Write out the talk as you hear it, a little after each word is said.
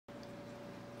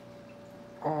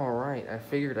tonight, I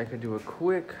figured I could do a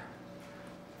quick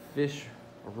fish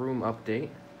room update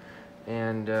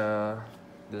and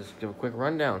just give a quick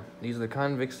rundown. These are the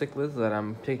convict cichlids that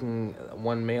I'm taking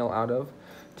one male out of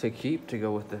to keep to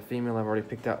go with the female I've already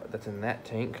picked out that's in that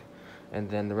tank, and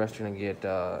then the rest are gonna get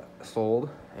sold.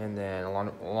 And then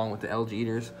along with the algae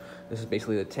eaters, this is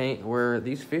basically the tank where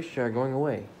these fish are going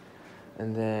away.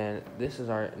 And then this is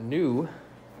our new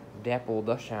dapple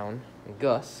dachshund,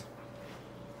 Gus.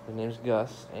 His name's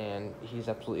Gus, and he's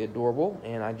absolutely adorable,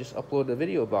 and I just uploaded a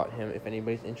video about him if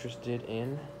anybody's interested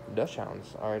in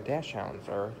dachshunds, or dachshunds,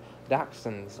 or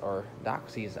dachshunds, or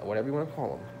doxies, whatever you want to call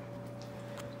them.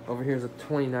 Over here's a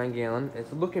 29-gallon.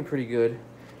 It's looking pretty good.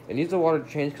 It needs the water to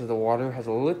change because the water has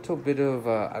a little bit of,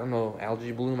 I don't know,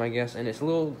 algae bloom, I guess, and it's a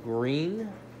little green,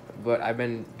 but I've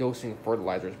been dosing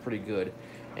fertilizers pretty good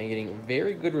and getting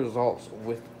very good results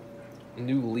with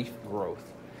new leaf growth.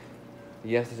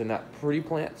 Yes, these are not pretty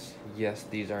plants. Yes,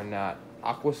 these are not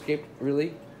aquascaped,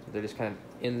 really. They're just kind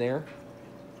of in there.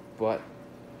 But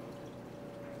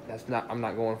that's not, I'm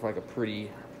not going for like a pretty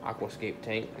aquascape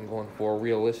tank. I'm going for a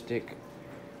realistic,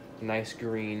 nice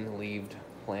green leaved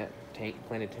planted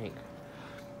tank.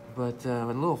 But a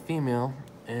little female,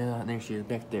 there she is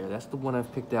back there. That's the one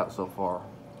I've picked out so far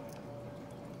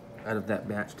out of that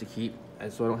batch to keep.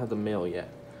 So I don't have the male yet.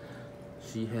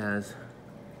 She has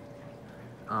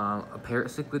a parrot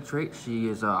cichlid trait. She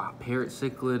is a parrot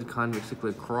cichlid convict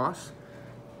cichlid cross.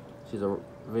 She's a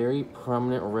very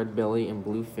prominent red belly and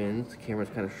blue fins. The camera's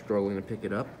kind of struggling to pick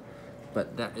it up,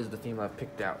 but that is the female I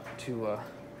picked out to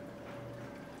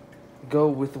go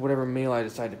with whatever male I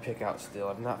decide to pick out. Still,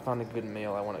 I've not found a good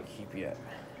male I want to keep yet.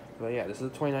 But yeah, this is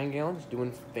a 29 gallons,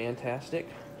 doing fantastic.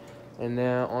 And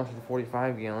now onto the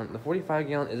 45 gallon. The 45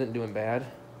 gallon isn't doing bad.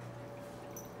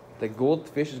 The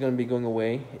goldfish is going to be going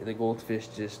away. The goldfish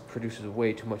just produces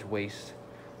way too much waste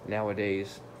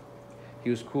nowadays. He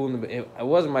was cool in the, it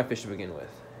wasn't my fish to begin with.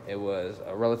 It was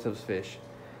a relative's fish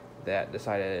that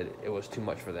decided it was too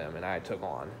much for them, and I took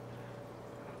on.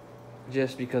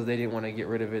 Just because they didn't want to get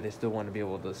rid of it, they still wanted to be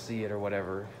able to see it or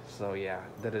whatever. So yeah,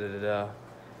 He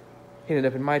ended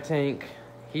up in my tank.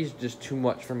 He's just too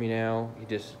much for me now. He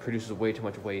just produces way too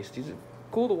much waste. He's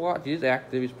cool to watch. He's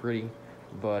active. He's pretty.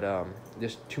 But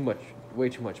just too much, way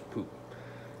too much poop.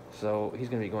 So he's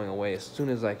gonna be going away as soon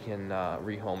as I can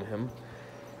rehome him.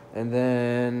 And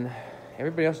then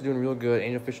everybody else is doing real good.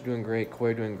 Angelfish are doing great.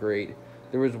 Koi are doing great.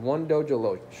 There was one dojo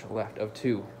loach left of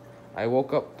 2. I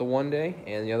woke up the one day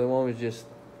and the other one was just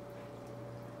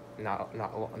not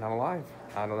alive.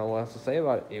 I don't know what else to say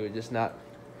about it. It was just not,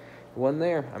 wasn't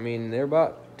there. I mean, they're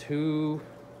about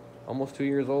almost 2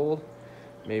 years old.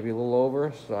 Maybe a little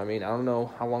over. So I mean, I don't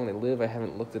know how long they live. I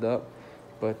haven't looked it up,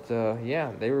 but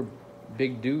yeah, they were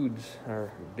big dudes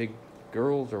or big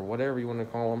girls or whatever you want to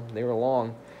call them. They were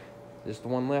long. Just the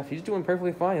one left. He's doing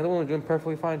perfectly fine. The other one was doing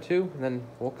perfectly fine too. And then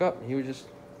woke up and he was just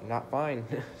not fine.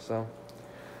 So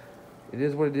it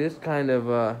is what it is. Kind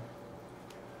of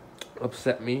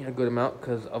upset me a good amount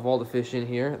because of all the fish in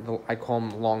here. I call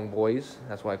them long boys.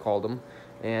 That's why I called them,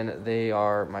 and they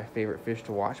are my favorite fish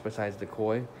to watch besides the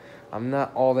koi. I'm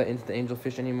not all that into the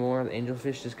angelfish anymore. The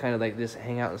angelfish just kind of like this,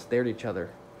 hang out and stare at each other.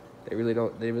 They really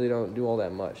don't do all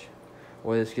that much.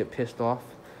 Or they just get pissed off.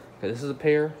 Because this is a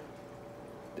pair,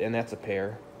 and that's a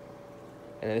pair.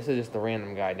 And this is just the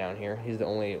random guy down here. He's the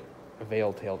only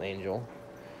veil-tailed angel.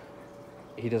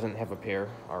 He doesn't have a pair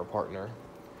or a partner.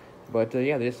 But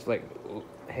yeah, they just like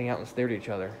hang out and stare at each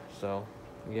other. So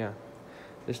yeah,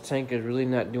 this tank is really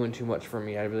not doing too much for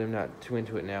me. I really am not too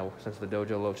into it now since the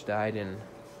dojo loach died and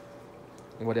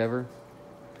whatever.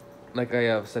 Like I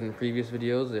have said in previous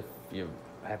videos, if you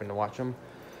happen to watch them,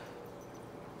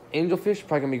 angelfish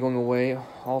probably gonna be going away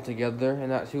altogether in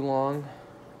not too long.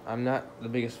 I'm not the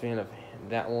biggest fan of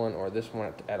that one or this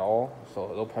one at all, so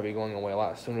they'll probably be going away a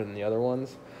lot sooner than the other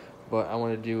ones. But I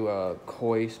want to do a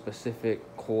koi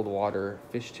specific cold water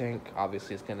fish tank.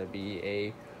 Obviously it's gonna be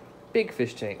a big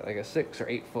fish tank, like a 6 or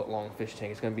 8 foot long fish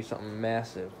tank. It's gonna be something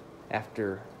massive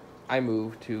after I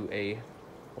move to a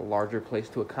larger place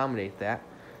to accommodate that.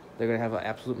 They're gonna have an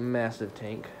absolute massive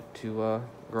tank to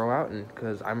grow out in,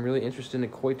 because I'm really interested in a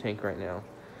koi tank right now.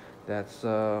 That's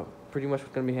pretty much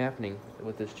what's gonna be happening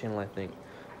with this channel, I think.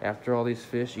 After all these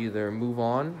fish either move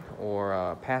on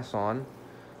or pass on,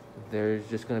 there's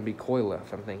just gonna be koi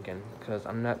left, I'm thinking, because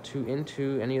I'm not too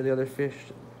into any of the other fish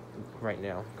right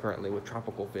now currently with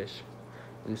tropical fish.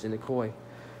 I'm just into koi.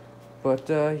 But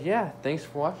yeah, thanks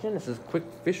for watching. This is a quick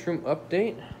fish room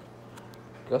update.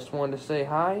 Just wanted to say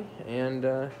hi, and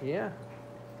yeah,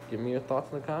 give me your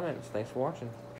thoughts in the comments. Thanks for watching.